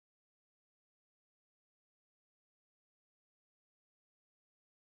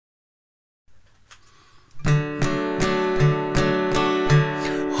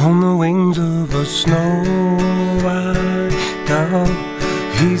On the wings of a snow white dove,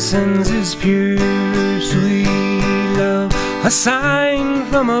 he sends his pure sweet love, a sign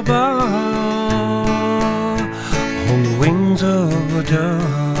from above. On the wings of a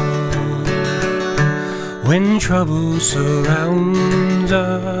dove, when trouble surrounds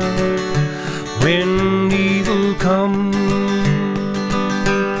us, when evil comes,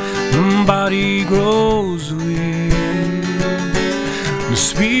 the body grows weak, the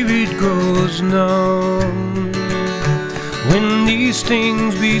spirit grows numb. When these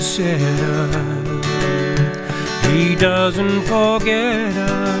things beset us, he doesn't forget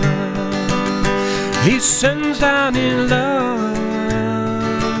us. He sends down in love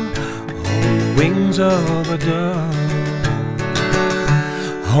on the wings of a dove,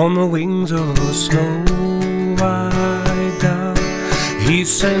 on the wings of a snow white dove. He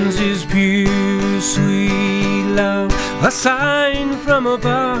sends his pure sweet love, a sign from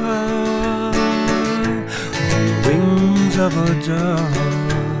above, on the wings of a dove.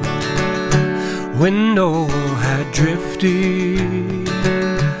 When Noah had drifted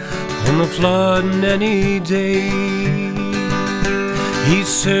on the flood any day, he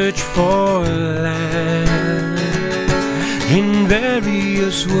searched for land in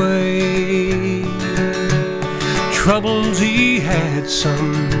various ways. Troubles he had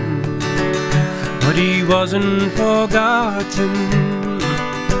some, but he wasn't forgotten.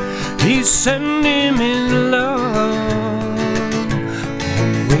 He sent him his love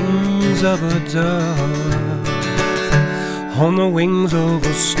on the wings of a dove, on the wings of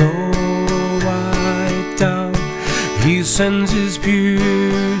a snow white dove. He sends his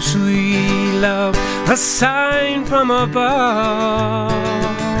pure sweet love, a sign from above,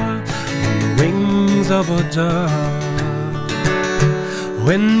 on the wings of a dove.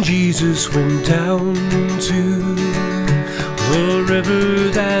 When Jesus went down to the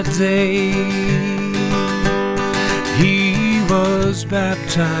river that day, he was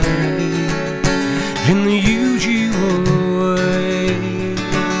baptized in the usual way.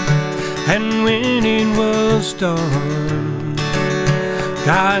 And when it was done,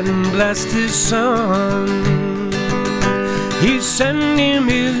 God blessed his Son. He sent him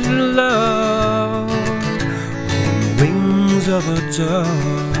his love on the wings of a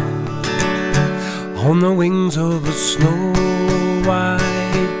dove, on the wings of a snow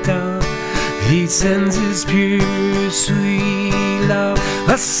white dove. He sends his pure sweet love,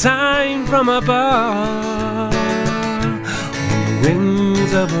 a sign from above, on the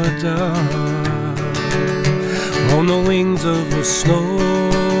wings of a dove, on the wings of a snow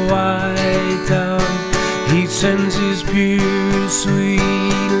white dove. He sends his pure sweet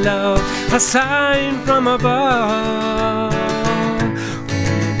love, a sign from above, on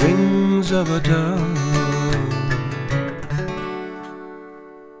the wings of a dove.